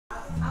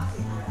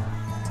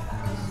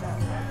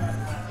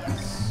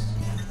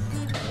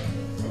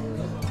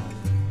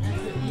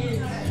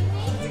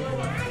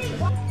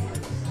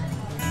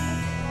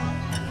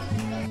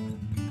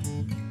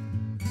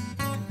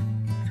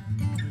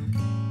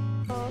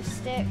little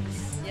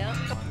sticks. Yeah.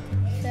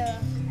 So,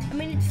 I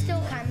mean, it's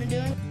still kind of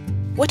doing.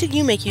 What did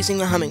you make using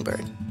the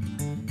Hummingbird?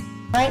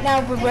 Right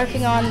now we're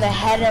working on the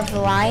head of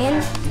the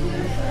lion,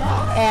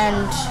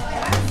 and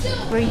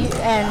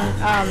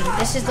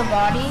this is the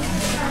body,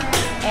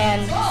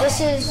 and this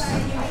is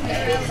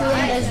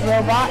Kuma's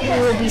robot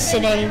who will be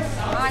sitting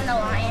on the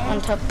lion,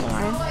 on top of the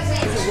lion.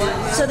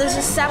 So there's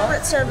a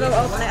separate servo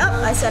opening up.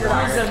 I set it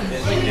off.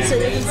 So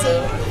you can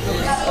see.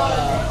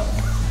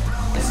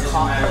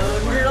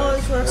 It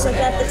always works like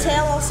that. The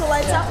tail also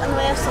lights up, and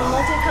we have some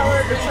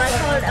multicolored or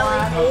tricolored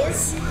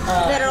LEDs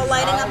that are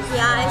lighting up the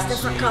eyes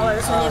different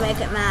colors when you make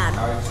it mad.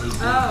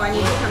 Oh, I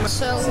need to come.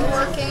 So we're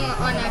working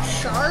on a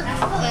shark,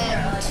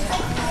 and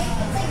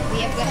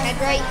we have the head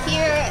right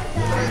here.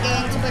 We're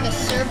going to put a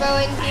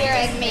servo in here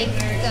and make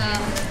the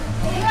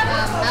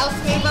mouth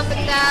move up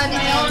and down,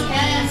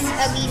 and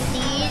these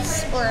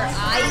LEDs or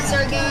eyes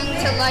are going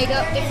to light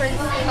up different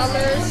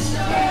colors.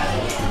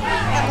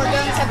 And we're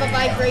going to have a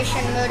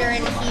vibration motor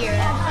in here,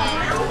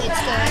 and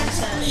it's going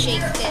to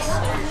shake this.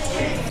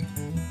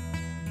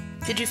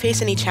 Did you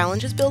face any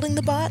challenges building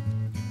the bot?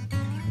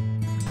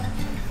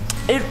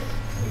 It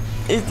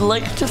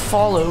liked to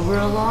fall over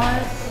a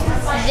lot.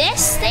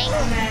 This thing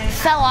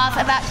fell off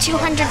about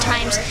 200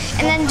 times,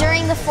 and then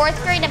during the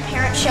 4th grade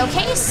parent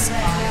showcase,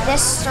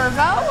 this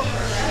servo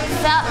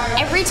fell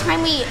every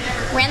time we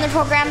ran the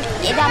program.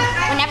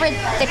 Whenever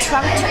the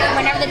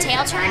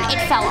tail turned, it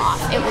fell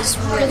off. It was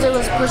Because it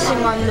was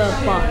pushing on the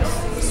box.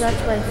 So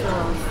that's why it fell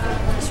off.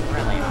 It's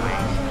really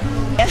annoying.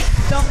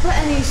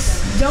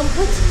 Don't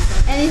put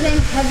anything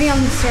heavy on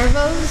the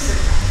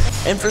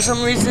servos. And for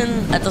some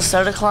reason, at the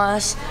start of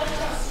class,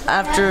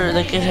 after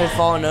the kid had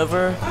fallen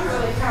over,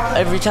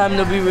 every time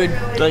that we would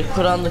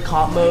put on the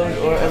cop mode,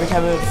 or every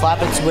time it would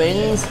flap its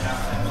wings,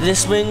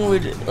 this wing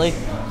would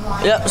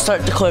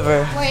start to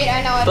quiver. Wait,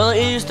 I know it. But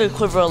it used to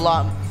quiver a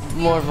lot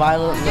more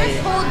violently.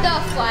 Just hold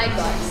the flag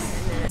up.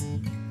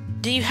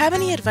 Do you have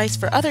any advice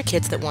for other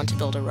kids that want to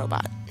build a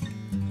robot?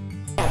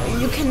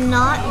 You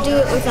cannot do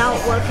it without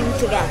working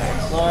together.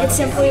 It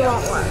simply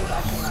won't work.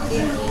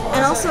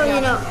 And also,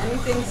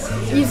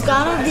 you've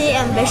got to be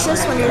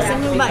ambitious when you're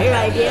thinking about your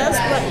ideas,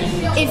 but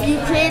if you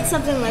create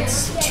something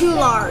that's too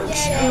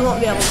large, you won't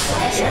be able to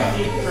finish it.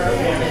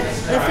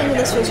 I think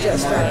this was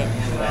just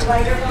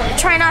right.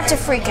 Try not to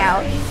freak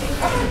out.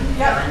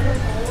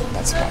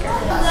 That's better.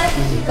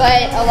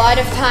 But a lot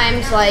of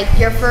times,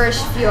 your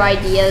first few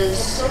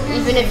ideas,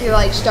 even if you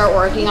start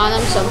working on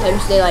them,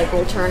 sometimes they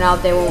will turn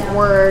out they won't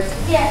work,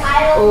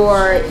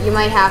 or you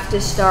might have to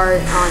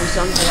start on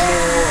something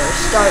new or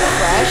start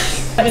fresh.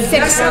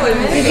 Fix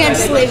it. You can't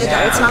just leave it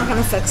there. It's not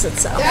going to fix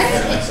itself.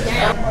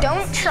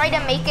 Don't try to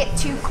make it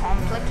too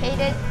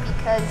complicated,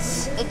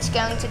 because it's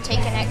going to take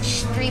an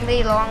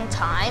extremely long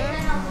time.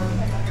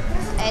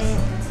 And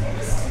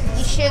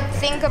you should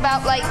think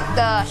about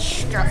the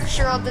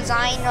structural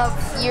design of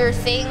your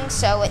thing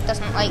so it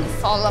doesn't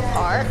fall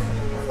apart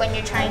when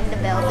you're trying to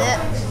build it.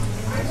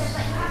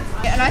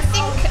 And I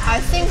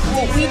think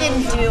what we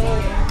didn't do,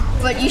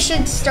 but you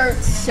should start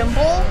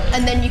simple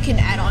and then you can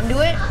add on to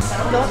it.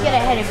 Don't get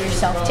ahead of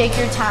yourself. Take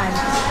your time.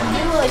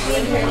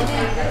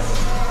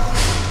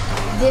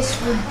 This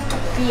would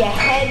be a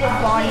head,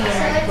 body,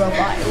 and a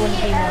robot. It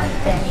wouldn't be one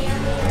thing.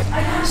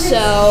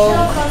 So,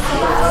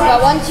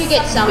 but once you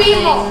get something,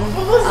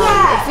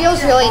 it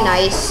feels really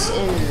nice,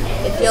 and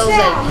it feels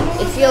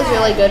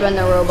really good when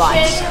the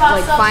robot's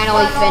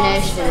finally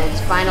finished and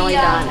it's finally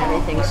done.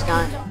 Everything's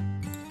done.